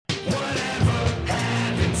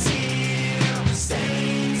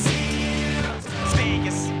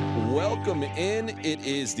Welcome in. It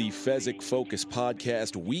is the Fezzik Focus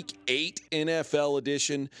Podcast, Week 8 NFL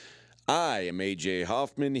edition. I am AJ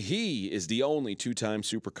Hoffman. He is the only two-time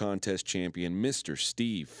Super Contest champion, Mr.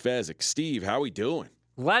 Steve Fezzik. Steve, how we doing?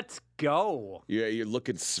 Let's go. You're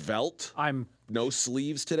looking svelte? No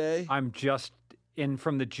sleeves today? I'm just in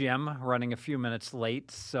from the gym, running a few minutes late,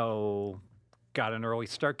 so got an early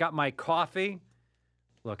start. Got my coffee.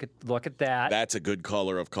 Look at that. That's a good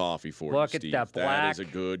color of coffee for you, Steve. Look at that black. That is a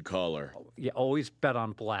good color. You always bet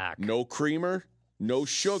on black. No creamer, no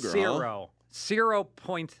sugar, Zero. huh?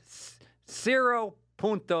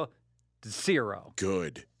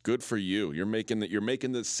 0.0. Good for you. You're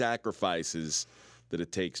making the sacrifices that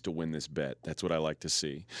it takes to win this bet. That's what I like to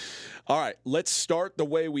see. All right, let's start the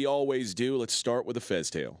way we always do. Let's start with a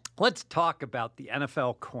Fez tale. Let's talk about the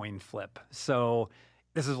NFL coin flip. So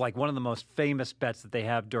this is like one of the most famous bets that they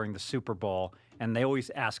have during the Super Bowl, and they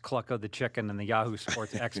always ask Clucko the Chicken and the Yahoo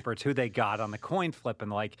Sports experts who they got on the coin flip,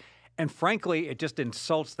 and frankly, it just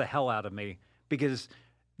insults the hell out of me because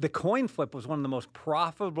the coin flip was one of the most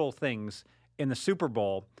profitable things in the Super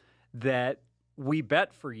Bowl that we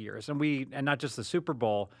bet for years, and not just the Super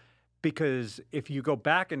Bowl, because if you go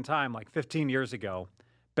back in time, like 15 years ago,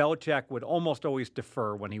 Belichick would almost always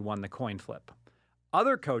defer when he won the coin flip.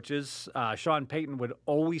 Other coaches, Sean Payton, would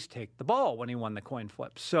always take the ball when he won the coin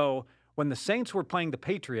flip. So when the Saints were playing the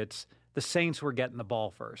Patriots, the Saints were getting the ball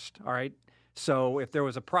first, all right? So if there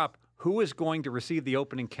was a prop, who was going to receive the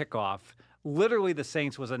opening kickoff, literally the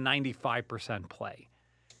Saints was a 95% play.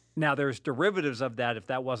 Now, there's derivatives of that. If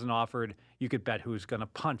that wasn't offered, you could bet who's going to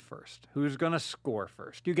punt first, who's going to score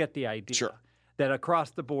first. You get the idea. Sure. That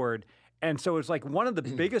across the board. And so it's like one of the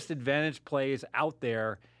biggest advantage plays out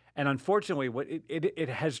there. And unfortunately, it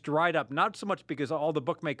has dried up, not so much because all the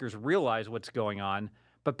bookmakers realize what's going on,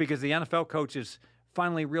 but because the NFL coaches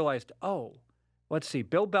finally realized, let's see,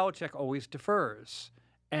 Bill Belichick always defers,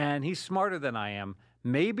 and he's smarter than I am.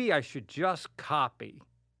 Maybe I should just copy.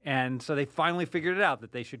 And so they finally figured it out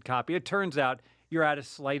that they should copy. It turns out you're at a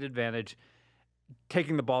slight advantage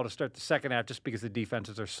taking the ball to start the second half just because the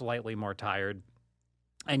defenses are slightly more tired.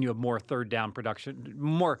 And you have more third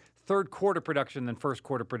quarter production than first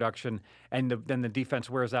quarter production, and then the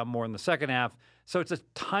defense wears out more in the second half. So it's a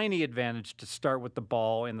tiny advantage to start with the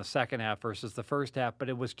ball in the second half versus the first half. But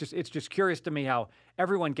it's just curious to me how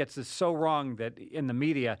everyone gets this so wrong that in the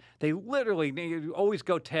media they always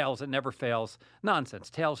go tails. It never fails.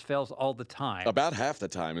 Nonsense. Tails fails all the time. About half the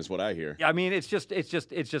time is what I hear. I mean, it's just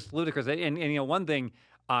ludicrous. And one thing,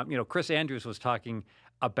 Chris Andrews was talking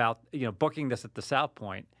about booking this at the South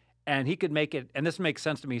Point, and he could make it, and this makes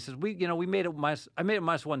sense to me. He says I made it minus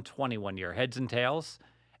 120 one year, heads and tails,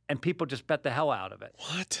 and people just bet the hell out of it.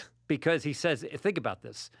 What? Because he says, think about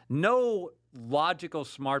this: no logical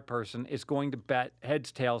smart person is going to bet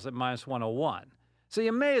heads tails at minus 101. So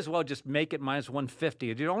you may as well just make it minus 150.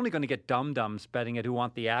 You're only going to get dum-dums betting it who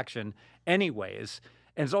want the action anyways.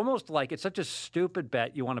 And it's almost like it's such a stupid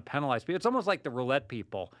bet you want to penalize people. It's almost like the roulette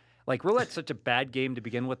people. Like, roulette's such a bad game to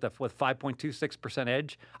begin with 5.26%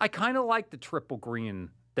 edge. I kind of like the triple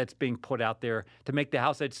green that's being put out there to make the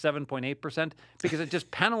house edge 7.8% because it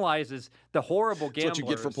just penalizes the horrible gamblers. That's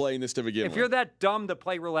what you get for playing this to begin with. If you're that dumb to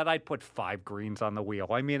play roulette, I'd put 5 greens on the wheel.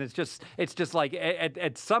 I mean, it's just like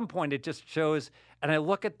at some point it just shows. And I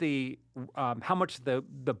look at the how much the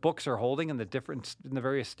books are holding in the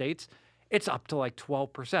various states. It's up to like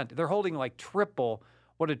 12%. They're holding like triple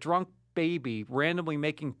what a drunk baby randomly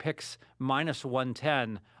making picks minus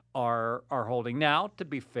 110 are holding. Now, to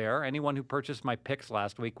be fair, anyone who purchased my picks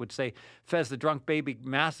last week would say, Fez, the drunk baby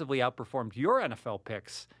massively outperformed your NFL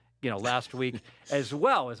picks, last week, as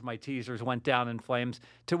well as my teasers went down in flames,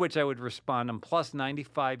 to which I would respond, I'm plus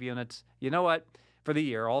 95 units. You know what? For the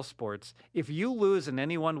year, all sports, if you lose in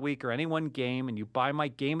any one week or any one game and you buy my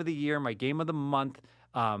game of the year, my game of the month,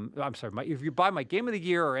 if you buy my game of the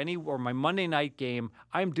year or my Monday night game,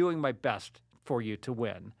 I'm doing my best for you to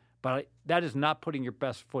win. But that is not putting your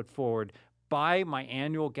best foot forward. Buy my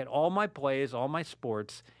annual, get all my plays, all my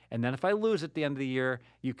sports, and then if I lose at the end of the year,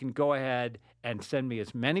 you can go ahead and send me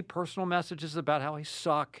as many personal messages about how I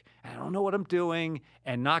suck and I don't know what I'm doing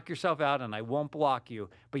and knock yourself out and I won't block you.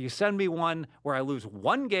 But you send me one where I lose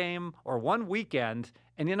one game or one weekend,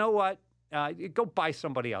 and you know what? Go buy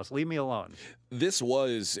somebody else. Leave me alone. This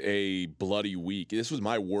was a bloody week. This was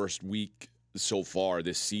my worst week so far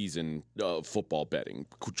this season, football betting,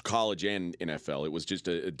 college and NFL. It was just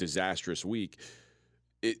a disastrous week.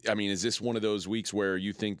 Is this one of those weeks where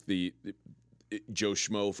you think Joe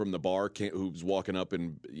Schmo from the bar who's walking up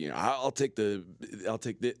and I'll take the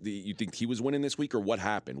you think he was winning this week, or what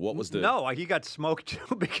happened? What was the No, he got smoked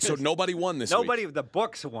too because so nobody won this week. The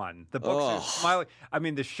books won. The books are smiling. I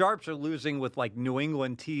mean, the Sharps are losing with like New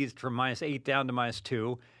England teased from -8 down to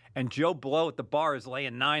 -2, and Joe Blow at the bar is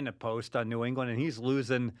laying 9 a post on New England, and he's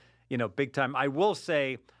losing big time. I will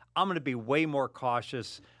say I'm going to be way more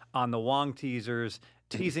cautious on the Wong teasers,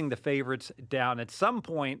 teasing the favorites down. At some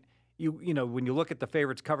point, when you look at the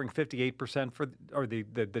favorites covering 58% or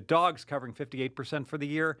the dogs covering 58% for the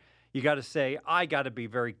year, you got to say, I got to be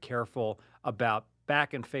very careful about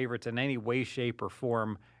backing favorites in any way, shape, or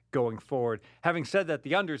form going forward. Having said that,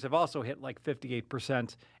 the unders have also hit like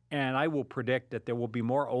 58%, and I will predict that there will be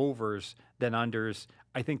more overs than unders.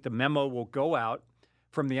 I think the memo will go out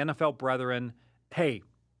from the NFL brethren, hey,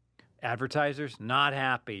 advertisers not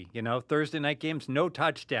happy. Thursday night games, no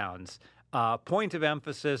touchdowns. Point of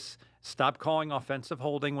emphasis, stop calling offensive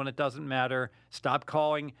holding when it doesn't matter. Stop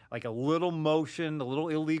calling like a little motion, a little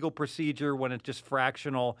illegal procedure when it's just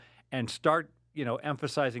fractional, and start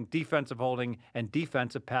emphasizing defensive holding and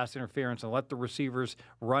defensive pass interference, and let the receivers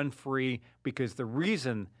run free, because the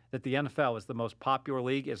reason that the NFL is the most popular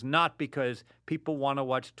league is not because people want to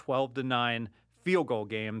watch 12-9 field goal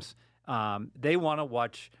games. They want to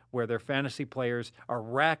watch where their fantasy players are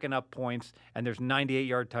racking up points and there's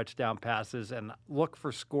 98-yard touchdown passes, and look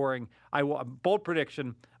for scoring. Bold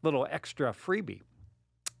prediction, little extra freebie.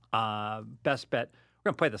 Best bet, we're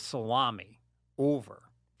going to play the salami over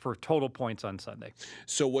for total points on Sunday.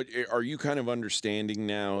 So what are you kind of understanding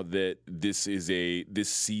now that this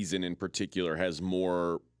season in particular has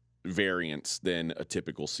more variance than a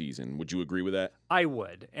typical season? Would you agree with that? I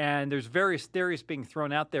would. And there's various theories being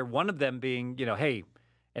thrown out there. One of them being, hey,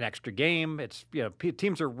 an extra game. It's,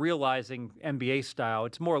 teams are realizing NBA style.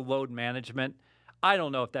 It's more load management. I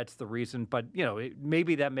don't know if that's the reason, but,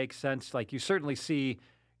 maybe that makes sense. Like, you certainly see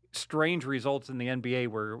strange results in the NBA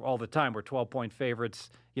where 12-point favorites,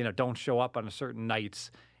 don't show up on a certain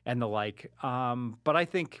nights and the like. But I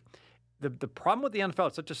think the problem with the NFL,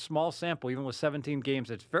 it's such a small sample, even with 17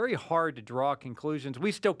 games, it's very hard to draw conclusions.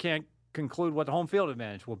 We still can't conclude what the home field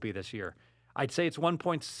advantage will be this year. I'd say it's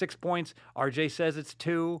 1.6 points. RJ says it's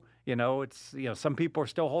 2. Some people are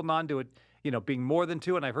still holding on to it, being more than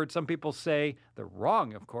 2. And I've heard some people say they're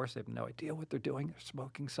wrong, of course. They have no idea what they're doing. They're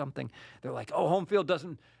smoking something. They're like, oh, home field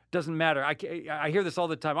doesn't matter. I hear this all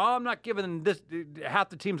the time. Oh, I'm not giving half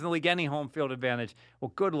the teams in the league any home field advantage.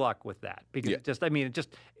 Well, good luck with that, because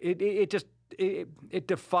it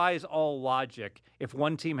defies all logic if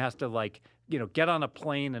one team has to get on a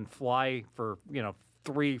plane and fly for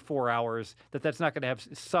 3-4 hours. That's not going to have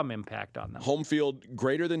some impact on them. Home field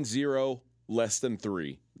greater than 0, less than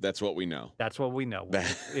 3. That's what we know. That's what we know.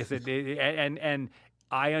 And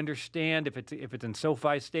I understand if it's in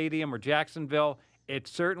SoFi Stadium or Jacksonville, it's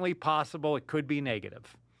certainly possible it could be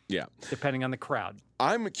negative. Yeah. Depending on the crowd.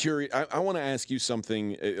 I'm curious. I want to ask you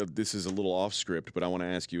something. This is a little off script, but I want to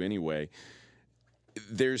ask you anyway.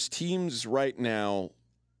 There's teams right now,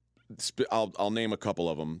 I'll name a couple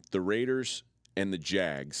of them, the Raiders and the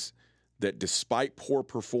Jags, that despite poor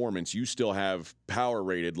performance, you still have power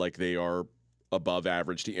rated like they are above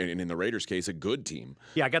average team, and in the Raiders' case, a good team.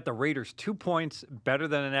 Yeah, I got the Raiders 2 points better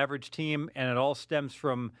than an average team, and it all stems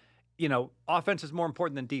from, offense is more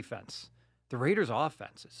important than defense. The Raiders'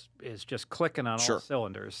 offense is just clicking on all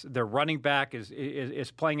cylinders. Their running back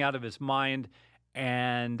is playing out of his mind,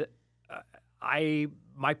 and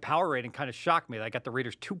my power rating kind of shocked me. I got the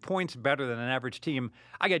Raiders 2 points better than an average team.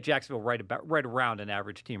 I got Jacksonville right around an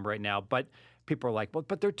average team right now, but people are like, well,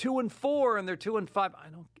 but they're 2-4 and they're 2-5. I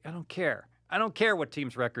don't care. I don't care what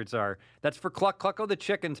teams' records are. That's for Clucko the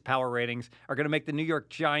Chicken's power ratings are going to make the New York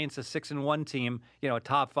Giants a 6-1 team, a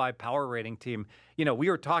top 5 power rating team. We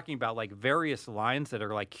were talking about various lines that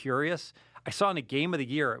are curious. I saw in a game of the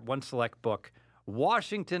year at one select book,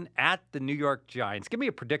 Washington at the New York Giants. Give me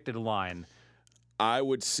a predicted line. I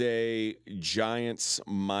would say Giants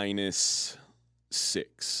 -6.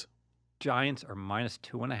 Giants are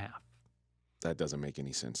 -2.5. That doesn't make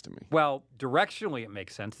any sense to me. Well, directionally it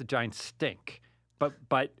makes sense. The Giants stink, but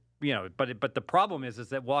the problem is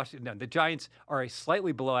that the Giants are a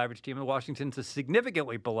slightly below average team, and Washington's a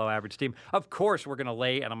significantly below average team. Of course, we're going to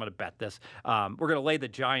lay, and I'm going to bet this. We're going to lay the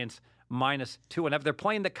Giants -2.5. They're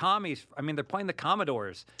playing the commies. They're playing the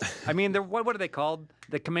Commodores. They're what are they called?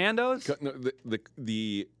 The Commandos? No,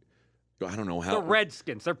 the I don't know how. The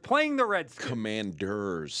Redskins. They're playing the Redskins.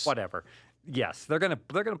 Commanders. Whatever. Yes, they're gonna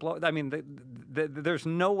blow. There's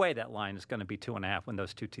no way that line is going to be 2.5 when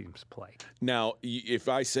those two teams play. Now, if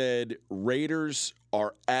I said Raiders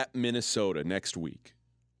are at Minnesota next week,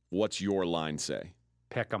 What's your line say?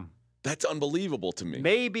 Pick 'em. That's unbelievable to me.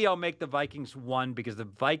 Maybe I'll make the Vikings 1 because the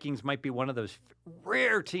Vikings might be one of those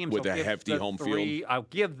rare teams With a hefty home field. I'll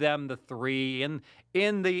give them the 3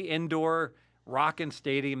 in the indoor Rockin'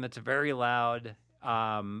 Stadium that's very loud,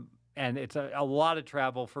 and it's a lot of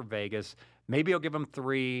travel for Vegas. Maybe I'll give them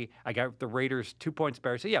 3. I got the Raiders 2 points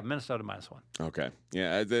better. So, yeah, Minnesota -1. Okay.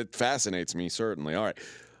 Yeah, that fascinates me, certainly. All right.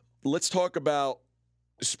 Let's talk about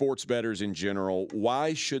sports bettors in general.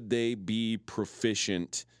 Why should they be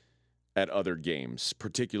proficient at other games,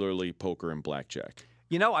 particularly poker and blackjack?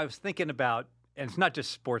 You know, I was thinking about, and it's not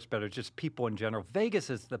just sports bettors, just people in general. Vegas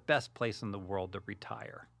is the best place in the world to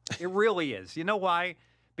retire. It really is. You know why?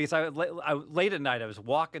 Because late at night, I was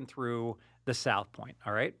walking through the South Point,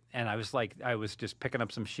 all right? And I was just picking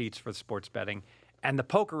up some sheets for sports betting, and the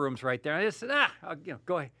poker room's right there. And I just said,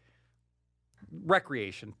 go ahead.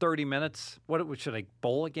 Recreation, 30 minutes. What should I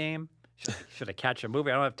bowl a game? Should I catch a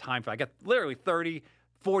movie? I don't have time for it. I got literally 30,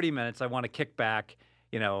 40 minutes. I want to kick back.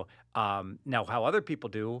 Now how other people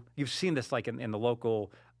do, you've seen this like in the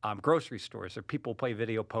local grocery stores or people play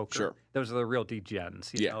video poker. Sure. Those are the real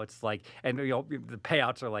degens. You Yeah. know, it's like, and the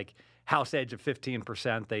payouts are like house edge of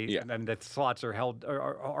 15%. And the slots are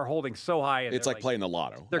holding so high. And It's like playing the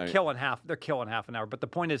lotto. They're killing half an hour. But the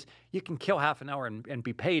point is, you can kill half an hour and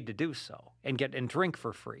be paid to do so and drink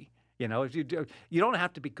for free. You know, if you don't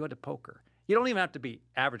have to be good at poker. You don't even have to be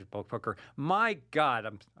average at poker. My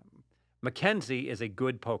God, Mackenzie is a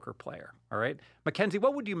good poker player. All right, Mackenzie,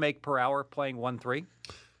 what would you make per hour playing 1-3?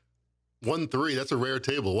 1-3, that's a rare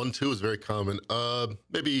table. 1-2 is very common.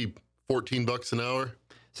 Maybe $14 an hour.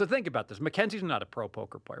 So think about this. Mackenzie's not a pro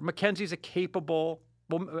poker player. Mackenzie's a capable.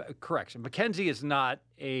 Well, correction. Mackenzie is not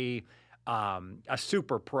a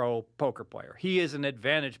super pro poker player. He is an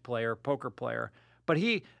advantage player, poker player. But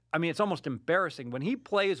it's almost embarrassing when he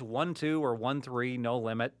plays 1-2 or 1-3, no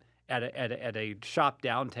limit at a shop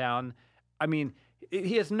downtown. I mean,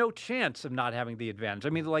 he has no chance of not having the advantage. I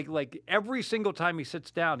mean, like every single time he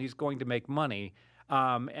sits down, he's going to make money.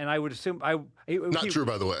 And I would assume Not true,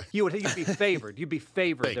 by the way. You'd be favored. You'd be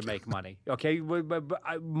favored to make money. Okay,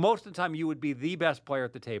 but most of the time you would be the best player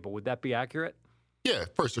at the table. Would that be accurate? Yeah,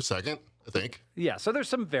 first or second, I think. Yeah. So there's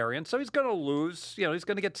some variance. So he's going to lose. You know, he's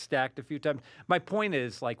going to get stacked a few times. My point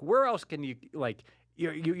is, like, where else can you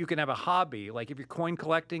you can have a hobby? Like if you're coin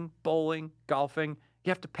collecting, bowling, golfing, you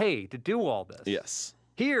have to pay to do all this. Yes.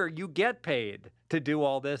 Here, you get paid to do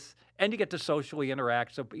all this, and you get to socially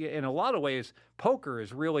interact. So in a lot of ways, poker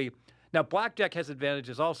is really – now, blackjack has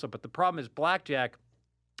advantages also, but the problem is blackjack,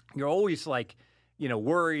 you're always like,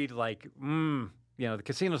 worried like, the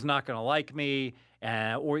casino's not going to like me,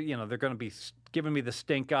 or, they're going to be giving me the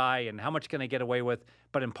stink eye, and how much can I get away with?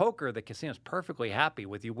 But in poker, the casino's perfectly happy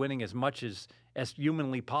with you winning as much as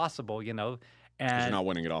humanly possible, And Because you're not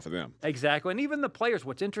winning it off of them. Exactly. And even the players,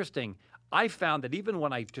 what's interesting, I found that even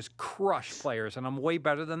when I just crush players and I'm way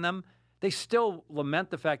better than them, they still lament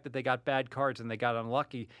the fact that they got bad cards and they got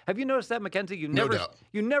unlucky. Have you noticed that, Mackenzie? No doubt.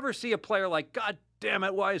 You never see a player like, God damn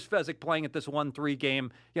it, why is Fezzik playing at this 1-3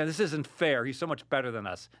 game? This isn't fair. He's so much better than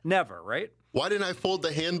us. Never, right? Why didn't I fold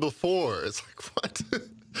the hand before? It's like, what?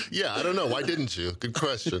 Yeah, I don't know. Why didn't you? Good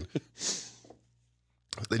question.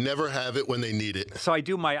 They never have it when they need it. So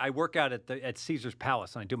I work out at Caesar's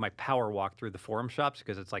Palace, and I do my power walk through the Forum Shops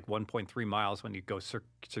because it's like 1.3 miles when you go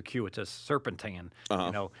circuitous serpentine,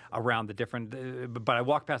 around the different. But I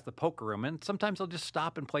walk past the poker room, and sometimes I'll just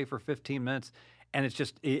stop and play for 15 minutes, and it's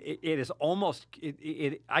just it is almost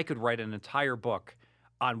I could write an entire book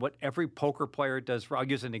on what every poker player does. I'll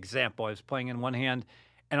use an example. I was playing in one hand,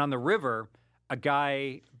 and on the river, a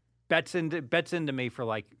guy bets into me for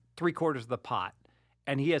like 3/4 of the pot.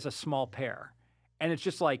 And he has a small pair. And it's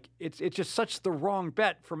just like, it's just such the wrong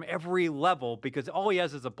bet from every level because all he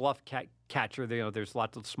has is a bluff catcher. There's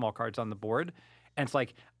lots of small cards on the board. And it's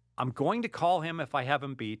like, I'm going to call him if I have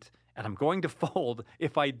him beat, and I'm going to fold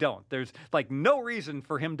if I don't. There's like no reason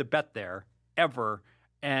for him to bet there ever.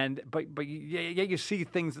 But you see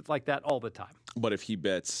things like that all the time. But if he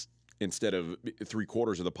bets, instead of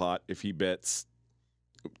 3/4 of the pot, if he bets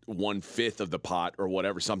 1/5 of the pot or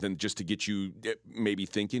whatever, something just to get you maybe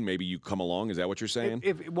thinking, maybe you come along. Is that what you're saying?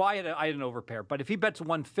 I had an overpair, but if he bets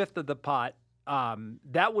 1/5 of the pot,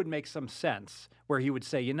 that would make some sense where he would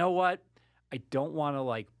say, you know what, I don't want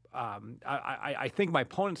to I think my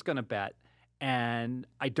opponent's going to bet and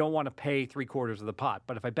I don't want to pay 3/4 of the pot.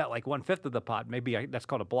 But if I bet like 1/5 of the pot, maybe that's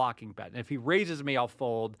called a blocking bet. And if he raises me, I'll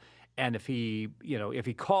fold. And if he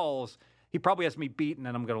calls, he probably has me beaten,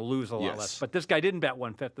 and I'm going to lose a lot less. But this guy didn't bet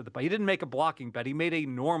 1/5 of the pot. He didn't make a blocking bet. He made a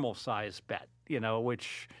normal size bet,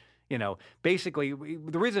 which, basically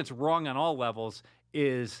the reason it's wrong on all levels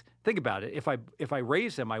is, think about it. If I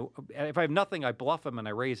raise him, if I have nothing, I bluff him and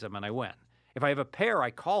I raise him and I win. If I have a pair,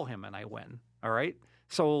 I call him and I win. All right.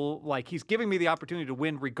 So, like, he's giving me the opportunity to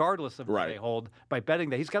win regardless of what they hold by betting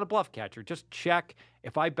that he's got a bluff catcher. Just check.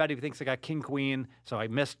 If I bet he thinks I got king, queen, so I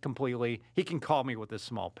missed completely, he can call me with this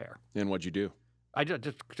small pair. And what'd you do? I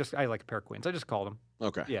I like a pair of queens. I just called him.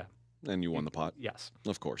 Okay. Yeah. And you won the pot? Yes.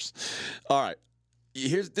 Of course. All right.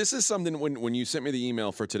 This is something when you sent me the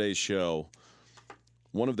email for today's show,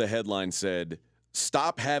 one of the headlines said,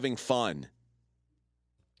 "Stop having fun."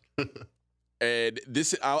 And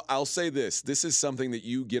this, I'll say this. This is something that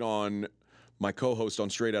you get on my co-host on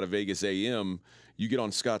Straight Outta Vegas AM. You get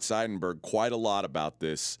on Scott Seidenberg quite a lot about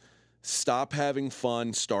this. Stop having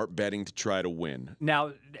fun. Start betting to try to win.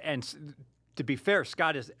 Now, and to be fair,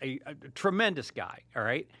 Scott is a tremendous guy, all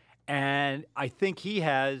right? And I think he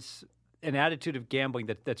has an attitude of gambling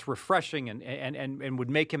that's refreshing and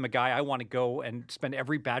would make him a guy I want to go and spend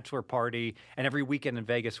every bachelor party and every weekend in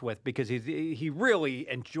Vegas with, because he really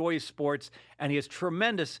enjoys sports and he has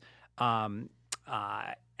tremendous acumen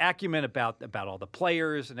about all the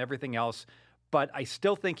players and everything else. But I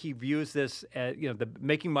still think he views this as, the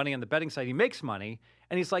making money on the betting side. He makes money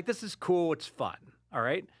and he's like, this is cool, it's fun, all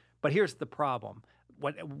right? But here's the problem.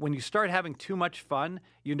 When you start having too much fun,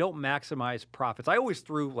 you don't maximize profits. I always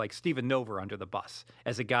threw like Steven Nover under the bus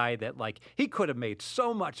as a guy that he could have made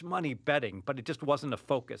so much money betting, but it just wasn't a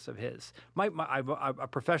focus of his. A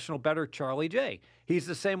professional bettor, Charlie J. He's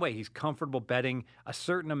the same way. He's comfortable betting a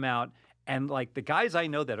certain amount, and the guys I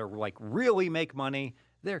know that are really make money,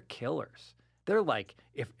 they're killers. They're like,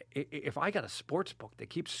 if I got a sports book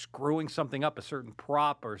that keeps screwing something up, a certain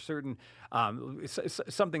prop or a certain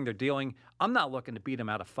something they're dealing, I'm not looking to beat them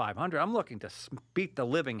out of 500. I'm looking to beat the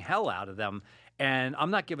living hell out of them, and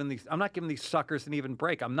I'm not giving these suckers an even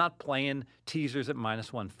break. I'm not playing teasers at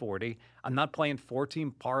minus 140. I'm not playing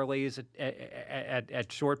 4-team parlays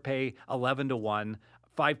at short pay 11-1.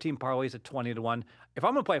 5-team parlays at 20-1. If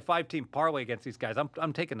I'm going to play a 5-team parlay against these guys,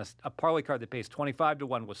 I'm taking a parlay card that pays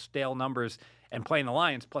 25-1 with stale numbers and playing the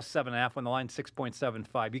Lions plus 7.5 when the line's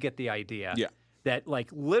 6.75. You get the idea. Yeah. That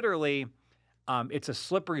literally, it's a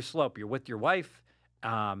slippery slope. You're with your wife,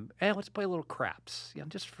 and let's play a little craps,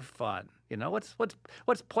 just for fun. Let's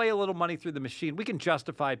play a little money through the machine. We can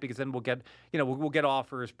justify it because then we'll get, we'll get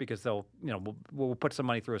offers because they'll, we'll put some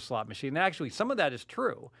money through a slot machine. And actually, some of that is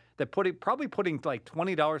true. That probably putting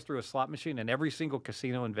 $20 through a slot machine in every single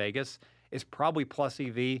casino in Vegas is probably plus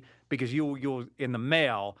EV, because you'll in the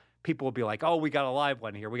mail, people will be like, oh, we got a live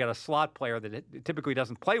one here. We got a slot player that typically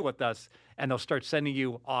doesn't play with us, and they'll start sending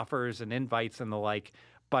you offers and invites and the like.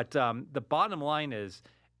 But the bottom line is,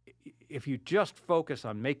 if you just focus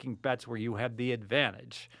on making bets where you have the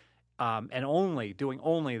advantage and doing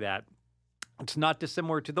only that, it's not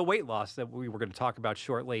dissimilar to the weight loss that we were going to talk about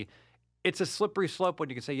shortly. It's a slippery slope when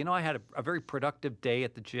you can say, I had a very productive day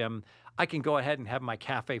at the gym. I can go ahead and have my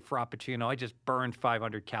cafe frappuccino. I just burned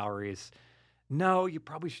 500 calories. No, you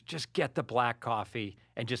probably should just get the black coffee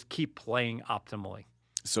and just keep playing optimally.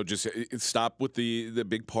 So just stop with the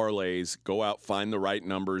big parlays. Go out, find the right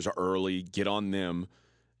numbers early, get on them,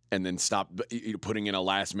 and then stop putting in a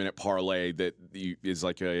last-minute parlay that is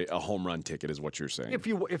like a home run ticket, is what you're saying.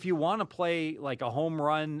 If you want to play like a home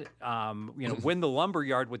run, win the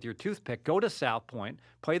lumberyard with your toothpick, go to South Point,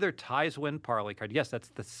 play their ties win parlay card. Yes, that's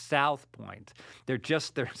the South Point. They're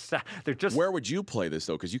just. Where would you play this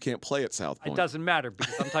though? Because you can't play at South Point. It doesn't matter,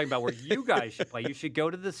 because I'm talking about where you guys should play. You should go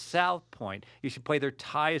to the South Point. You should play their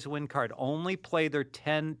ties win card. Only play their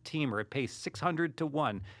 10-teamer. It pays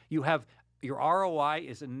 600-1. You have. Your ROI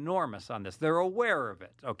is enormous on this. They're aware of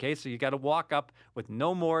it, okay? So you got to walk up with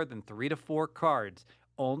no more than 3 to 4 cards.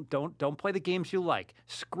 Don't play the games you like.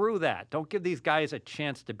 Screw that. Don't give these guys a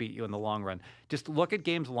chance to beat you in the long run. Just look at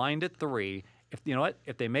games lined at 3.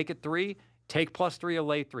 If they make it 3, take plus 3 or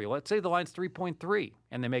lay 3. Let's say the line's 3.3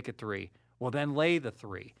 and they make it 3. Well, then lay the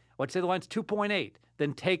 3. Let's say the line's 2.8.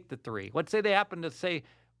 Then take the 3. Let's say they happen to say,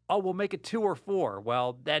 oh, we'll make it 2 or 4.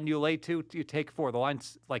 Well, then you lay 2, you take 4. The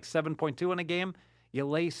line's like 7.2 in a game. You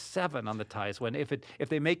lay 7 on the ties win. If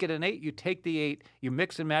they make it an 8, you take the 8. You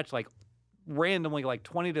mix and match randomly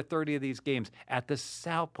 20 to 30 of these games at the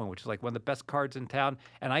South Point, which is one of the best cards in town.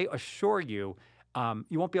 And I assure you,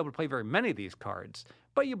 you won't be able to play very many of these cards,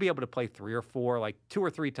 but you'll be able to play 3 or 4, 2 or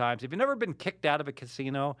 3 times. If you've never been kicked out of a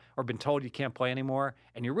casino or been told you can't play anymore,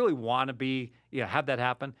 and you really want to have that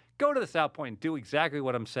happen, go to the South Point and do exactly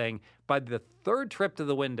what I'm saying. By the 3rd trip to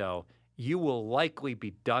the window, you will likely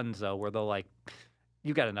be donezo, where they're like,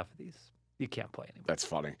 you got enough of these. You can't play anymore. That's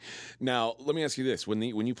funny. Now, let me ask you this. When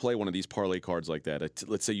you play one of these parlay cards like that,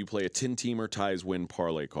 let's say you play a 10-teamer ties win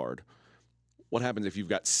parlay card, what happens if you've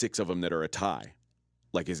got 6 of them that are a tie?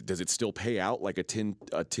 Like, does it still pay out like a 10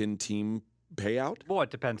 team payout? Well, it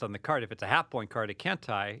depends on the card. If it's a half-point card, it can't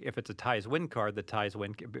tie. If it's a ties-win card, the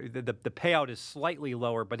ties-win. The payout is slightly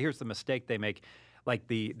lower, but here's the mistake they make. Like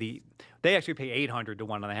they actually pay 800 to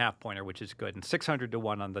 1 on the half-pointer, which is good, and 600 to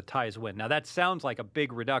 1 on the ties-win. Now, that sounds like a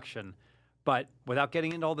big reduction, but without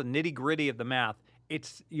getting into all the nitty-gritty of the math,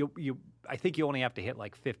 it's I think you only have to hit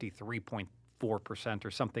like 53.4%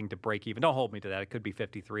 or something to break even. Don't hold me to that. It could be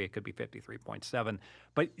 53. It could be 53.7.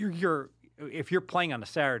 But if you're playing on a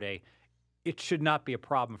Saturday, it should not be a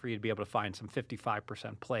problem for you to be able to find some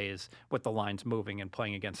 55% plays with the lines moving and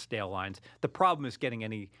playing against stale lines. The problem is getting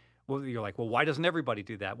any. Well, you're like, well, why doesn't everybody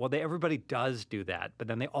do that? Well, everybody does do that, but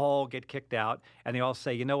then they all get kicked out, and they all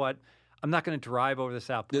say, you know what? I'm not going to drive over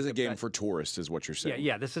this out. There's a game for tourists, is what you're saying.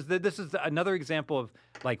 Yeah. This is another example of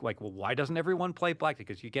like, well, why doesn't everyone play blackjack?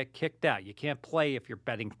 Because you get kicked out. You can't play if you're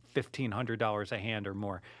betting $1,500 a hand or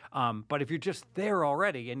more. But if you're just there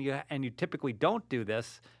already, and you typically don't do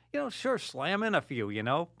this, sure, slam in a few. You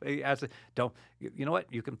know what?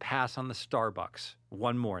 You can pass on the Starbucks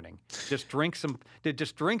one morning. Just drink some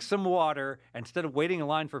water instead of waiting in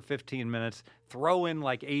line for 15 minutes. Throw in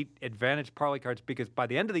like 8 advantage parlay cards, because by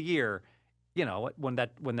the end of the year, when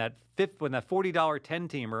that $40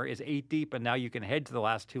 10-teamer is 8 deep, and now you can head to the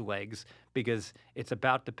last 2 legs because it's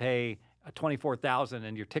about to pay $24,000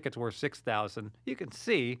 and your ticket's worth $6,000. You can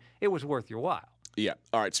see it was worth your while. Yeah.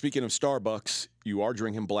 All right. Speaking of Starbucks, you are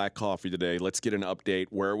drinking black coffee today. Let's get an update.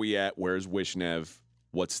 Where are we at? Where's Wishnev?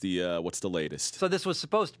 What's the latest? So this was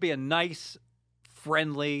supposed to be a nice,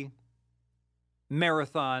 friendly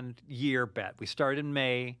marathon year bet. We started in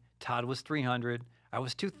May. Todd was 300. I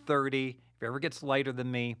was 230. If he ever gets lighter than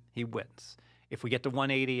me, he wins. If we get to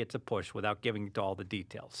 180, it's a push without giving to all the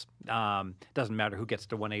details. Doesn't matter who gets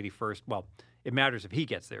to 180 first. Well, it matters if he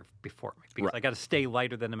gets there before me, because right. I got to stay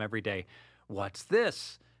lighter than him every day. What's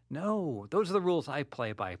this? No, those are the rules I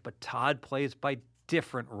play by, but Todd plays by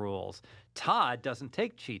different rules. Todd doesn't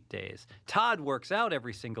take cheat days. Todd works out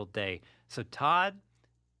every single day. So Todd,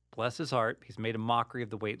 bless his heart, he's made a mockery of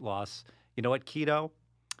the weight loss. You know what? Keto,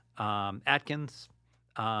 Atkins,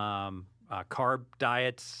 carb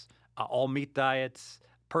diets, all meat diets,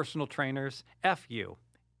 personal trainers, F you.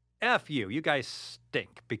 You guys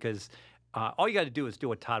stink, because all you got to do is do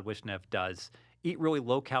what Todd Wishnev does. Eat really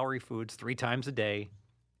low-calorie foods 3 times a day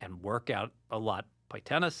and work out a lot. Play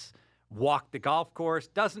tennis, walk the golf course,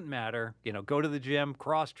 doesn't matter. Go to the gym,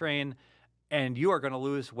 cross-train, and you are going to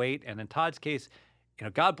lose weight. And in Todd's case,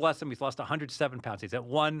 God bless him, he's lost 107 pounds. He's at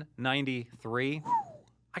 193.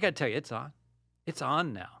 I got to tell you, it's on. It's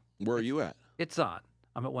on now. Where are you at? It's on.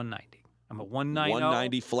 I'm at 190. I'm at 190.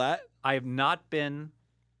 190 flat? I have not been,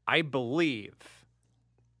 I believe,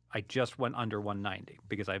 I just went under 190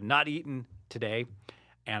 because I have not eaten today,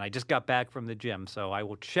 and I just got back from the gym, so I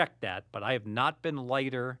will check that. But I have not been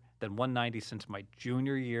lighter than 190 since my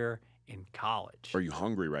junior year in college. Are you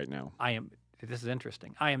hungry right now? I am. This is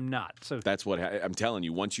interesting. I am not. So that's what I'm telling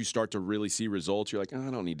you. Once you start to really see results, you're like,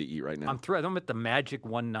 I don't need to eat right now. I'm at the magic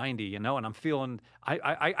 190, and I'm feeling.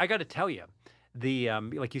 I got to tell you, the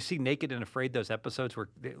like you see Naked and Afraid, those episodes where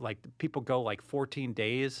like people go like 14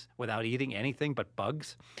 days without eating anything but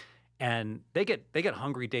bugs, and they get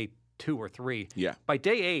hungry day 2 or 3. Yeah. By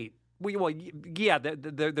day 8,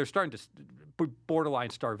 they're starting to borderline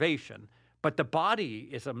starvation. But the body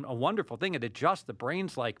is a wonderful thing. It adjusts. The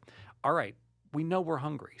brain's like, all right, we know we're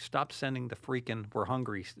hungry. Stop sending the freaking "we're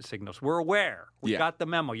hungry" signals. We're aware. We got the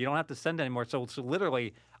memo. You don't have to send anymore. So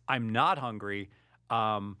literally, I'm not hungry.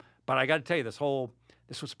 But I got to tell you,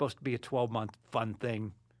 this was supposed to be a 12-month fun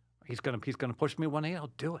thing. He's gonna push me 180. I'll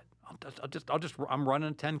do it. I'm running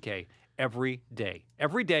a 10K every day.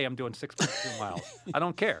 Every day I'm doing 6.2 miles. I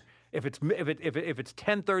don't care. If it's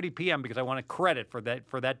 10:30 p.m. because I want a credit for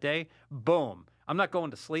that day, boom. I'm not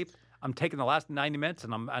going to sleep. I'm taking the last 90 minutes,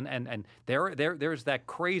 and there's that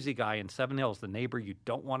crazy guy in Seven Hills, the neighbor you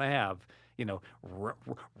don't want to have,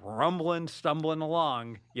 rumbling, stumbling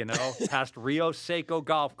along, past Rio Seco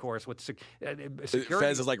golf course with security.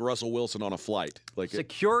 Fez is like Russell Wilson on a flight.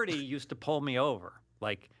 Security used to pull me over.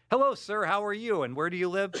 Like, hello, sir, how are you? And where do you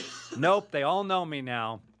live? Nope, they all know me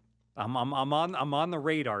now. I'm on the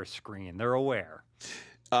radar screen. They're aware.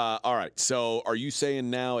 All right. So, are you saying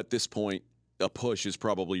now at this point a push is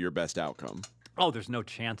probably your best outcome? Oh, there's no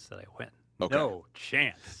chance that I win. Okay. No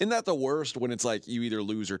chance. Isn't that the worst when it's like you either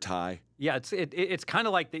lose or tie? Yeah, it's kind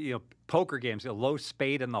of like the poker games. A low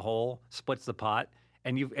spade in the hole splits the pot,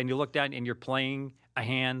 and you look down and you're playing a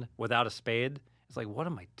hand without a spade. It's like, what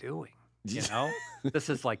am I doing? This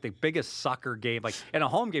is like the biggest sucker game. Like in a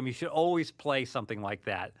home game, you should always play something like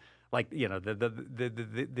that. like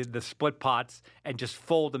the split pots and just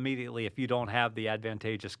fold immediately if you don't have the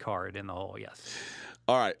advantageous card in the hole. Yes.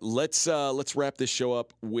 All right, let's wrap this show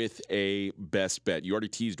up with a best bet. You already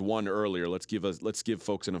teased one earlier. Let's give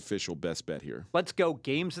folks an official best bet here. Let's go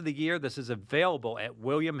games of the year. This is available at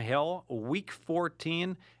William Hill, Week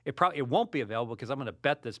 14. It won't be available because I'm going to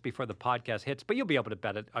bet this before the podcast hits, but you'll be able to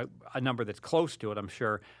bet it a number that's close to it, I'm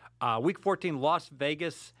sure. Week 14, Las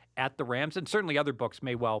Vegas at the Rams, and certainly other books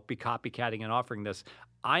may well be copycatting and offering this.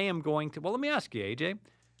 I am going to. Well, let me ask you, AJ.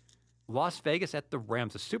 Las Vegas at the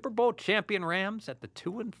Rams, the Super Bowl champion Rams at the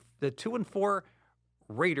 2-4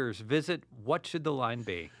 Raiders visit. What should the line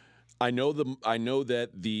be? I know that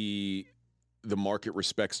the market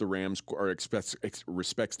respects the Rams or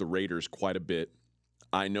respects the Raiders quite a bit.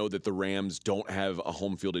 I know that the Rams don't have a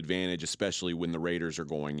home field advantage, especially when the Raiders are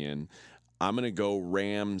going in. I'm going to go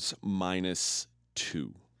Rams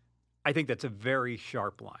 -2. I think that's a very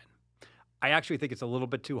sharp line. I actually think it's a little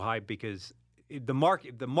bit too high because the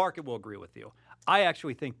market will agree with you. I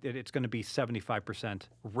actually think that it's going to be 75%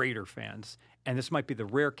 Raider fans, and this might be the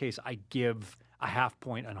rare case I give a half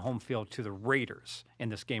point on home field to the Raiders in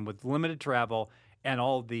this game with limited travel and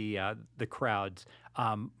all the crowds.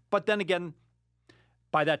 But then again,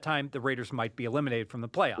 by that time, the Raiders might be eliminated from the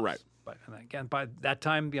playoffs. Right. But again, by that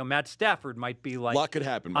time, Matt Stafford might be like a lot could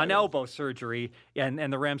happen on elbow surgery, and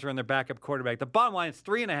the Rams are in their backup quarterback. The bottom line is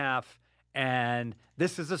 3.5. And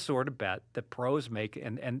this is the sort of bet that pros make,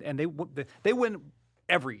 and they win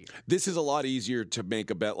every year. This is a lot easier to make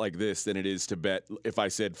a bet like this than it is to bet. If I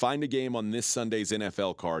said, find a game on this Sunday's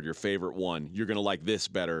NFL card, your favorite one, you're going to like this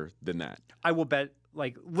better than that. I will bet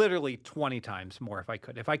like literally 20 times more if I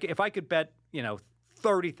could. If I could bet,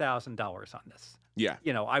 $30,000 on this. Yeah.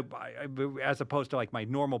 I as opposed to like my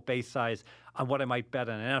normal base size on what I might bet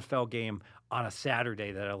on an NFL game on a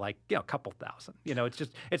Saturday that are like, a couple thousand.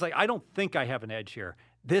 It's like I don't think I have an edge here.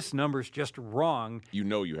 This number's just wrong. You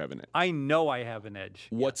know you have an edge. I know I have an edge.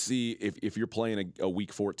 What's if you're playing a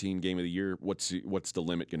Week 14 game of the year, what's the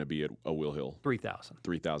limit going to be at a Will Hill? $3,000.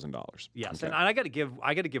 $3,000. Yes, okay. And I got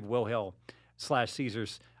to give Will Hill /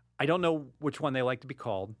 Caesars. I don't know which one they like to be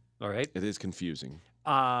called. All right, it is confusing.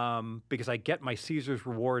 Because I get my Caesars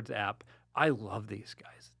Rewards app. I love these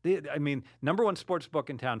guys. Number one sports book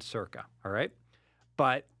in town, Circa. All right,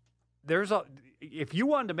 but if you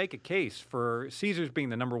wanted to make a case for Caesars being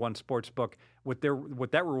the number one sports book with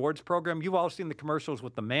that rewards program, you've all seen the commercials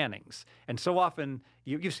with the Mannings, and so often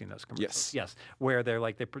you've seen those commercials. Yes, where they're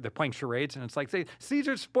playing charades, and it's like, say,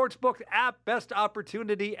 Caesars Sportsbook app, best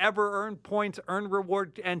opportunity ever, earn points, earn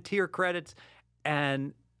reward and tier credits,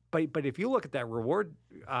 and. But if you look at that reward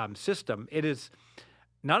system, it is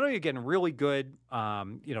not only getting really good,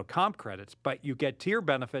 comp credits, but you get tier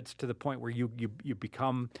benefits to the point where you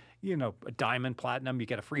become, a diamond, platinum. You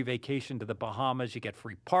get a free vacation to the Bahamas. You get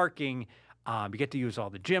free parking. You get to use all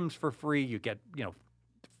the gyms for free. You get,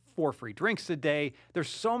 4 free drinks a day. There's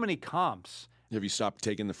so many comps. Have you stopped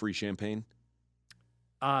taking the free champagne?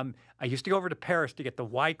 I used to go over to Paris to get the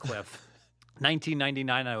Wycliffe.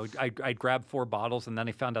 $19.99. I'd grab 4 bottles, and then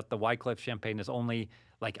I found out the Wycliffe champagne is only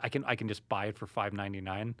like I can just buy it for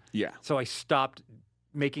 $5.99. Yeah. So I stopped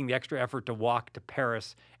making the extra effort to walk to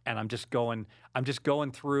Paris, and I'm just going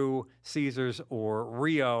through Caesars or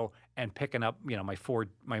Rio and picking up my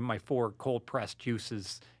 4 cold pressed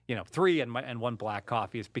juices. 3 and 1 black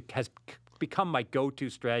coffee has become my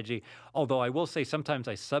go-to strategy. Although I will say sometimes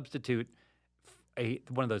I substitute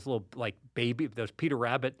one of those little those Peter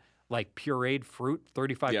Rabbit. Like pureed fruit,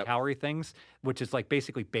 35 calorie things, which is like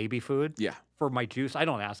basically baby food. Yeah. For my juice, I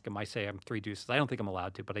don't ask them. I say I'm 3 juices. I don't think I'm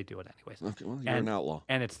allowed to, but I do it anyways. Okay, well, you're an outlaw.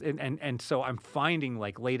 And it's and so I'm finding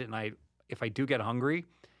like late at night, if I do get hungry,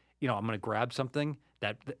 I'm going to grab something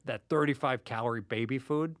that 35 calorie baby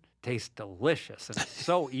food tastes delicious, and it's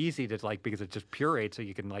so easy to because it's just pureed, so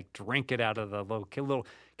you can drink it out of the little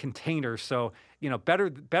container. So better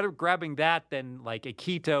grabbing that than like a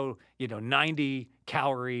keto 90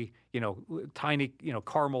 calorie tiny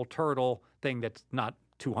caramel turtle thing that's not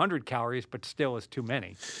 200 calories but still is too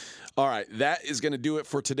many. All right, that is going to do it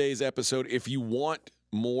for today's episode. If you want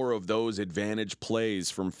more of those advantage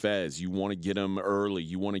plays from Fez, you want to get them early.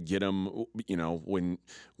 You want to get them, when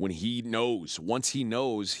he knows. Once he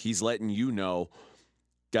knows, he's letting you know.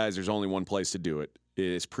 Guys, there's only one place to do it.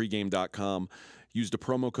 It's pregame.com. Use the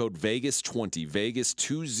promo code Vegas20,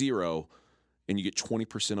 Vegas20, and you get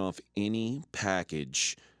 20% off any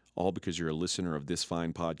package. All because you're a listener of this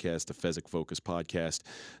fine podcast, the Fezzik Focus podcast.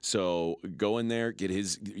 So go in there, get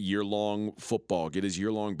his year-long football, get his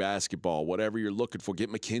year-long basketball, whatever you're looking for.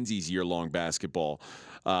 Get McKenzie's year-long basketball.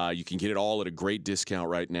 You can get it all at a great discount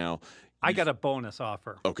right now. I got a bonus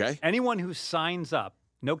offer. Okay. Anyone who signs up,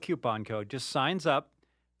 no coupon code, just signs up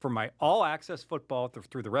for my all-access football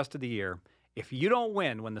through the rest of the year. If you don't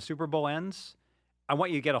win when the Super Bowl ends, I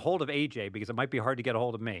want you to get a hold of AJ because it might be hard to get a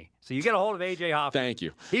hold of me. So you get a hold of AJ Hoffman. Thank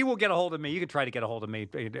you. He will get a hold of me. You can try to get a hold of me.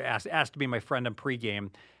 Ask to be my friend on pregame.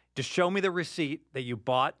 Just show me the receipt that you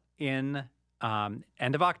bought in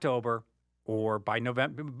end of October or by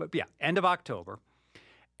November. Yeah, end of October.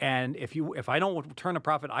 And if I don't turn a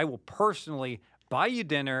profit, I will personally buy you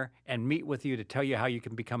dinner and meet with you to tell you how you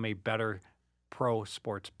can become a better pro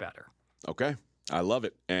sports bettor. Okay. I love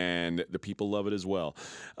it, and the people love it as well.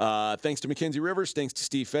 Thanks to Mackenzie Rivers. Thanks to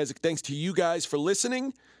Steve Fezzik. Thanks to you guys for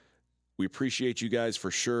listening. We appreciate you guys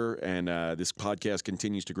for sure, and this podcast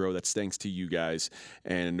continues to grow. That's thanks to you guys,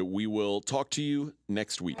 and we will talk to you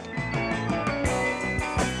next week.